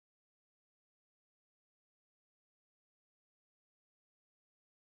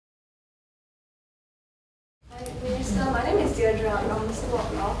Minister, my name is Deirdre from the School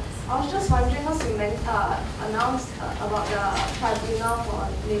of Law. I was just wondering, because you announced about the Tribunal for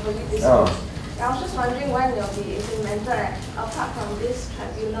Neighbourly Disputes. I was just wondering when it will be implemented, and apart from this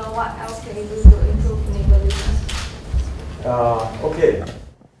tribunal, what else can you do to improve neighbourliness? Okay.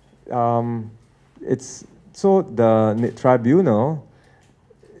 So the tribunal,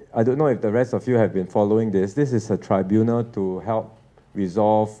 I don't know if the rest of you have been following this. This is a tribunal to help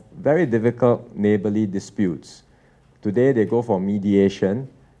resolve very difficult neighbourly disputes. Today they go for mediation.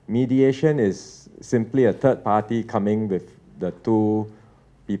 Mediation is simply a third party coming with the two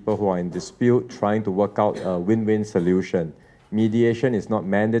people who are in dispute, trying to work out a win-win solution. Mediation is not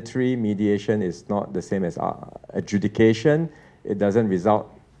mandatory. Mediation is not the same as adjudication. It doesn't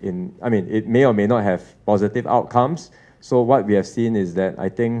result in, it may or may not have positive outcomes. So what we have seen is that I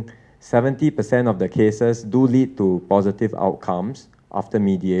think 70% of the cases do lead to positive outcomes after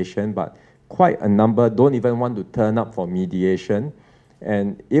mediation, but quite a number don't even want to turn up for mediation.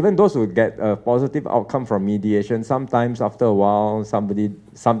 And even those who get a positive outcome from mediation, sometimes after a while,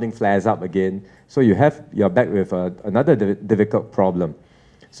 something flares up again. So you're back with another difficult problem.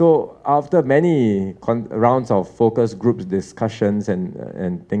 So after many rounds of focus groups discussions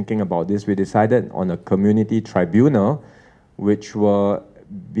and thinking about this, we decided on a community tribunal, which will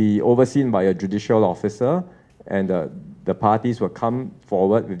be overseen by a judicial officer, and the parties will come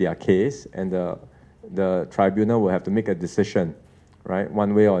forward with their case, and the tribunal will have to make a decision, right,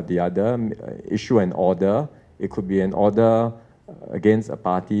 one way or the other, issue an order. It could be an order against a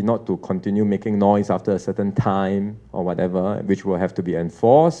party not to continue making noise after a certain time or whatever, which will have to be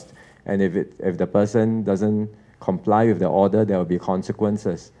enforced. And if the person doesn't comply with the order, there will be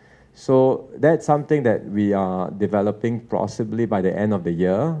consequences. So that's something that we are developing possibly by the end of the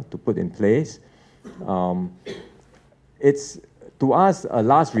year to put in place. It's, to us, a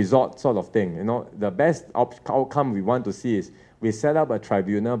last resort sort of thing. You know, the best outcome we want to see is we set up a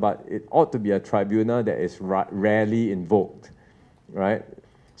tribunal, but it ought to be a tribunal that is rarely invoked, right?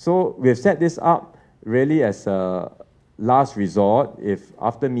 So we've set this up really as a last resort. If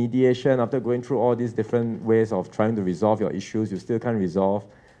after mediation, after going through all these different ways of trying to resolve your issues, you still can't resolve,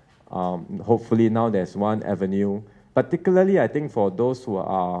 hopefully now there's one avenue, particularly I think for those who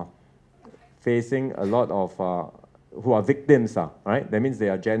are facing a lot of, who are victims, right? That means they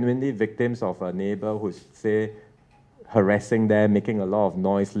are genuinely victims of a neighbor who's, say, harassing them, making a lot of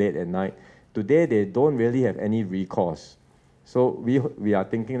noise late at night. Today, they don't really have any recourse. So we are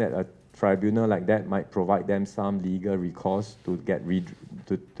thinking that a tribunal like that might provide them some legal recourse to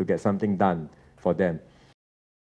get something done for them.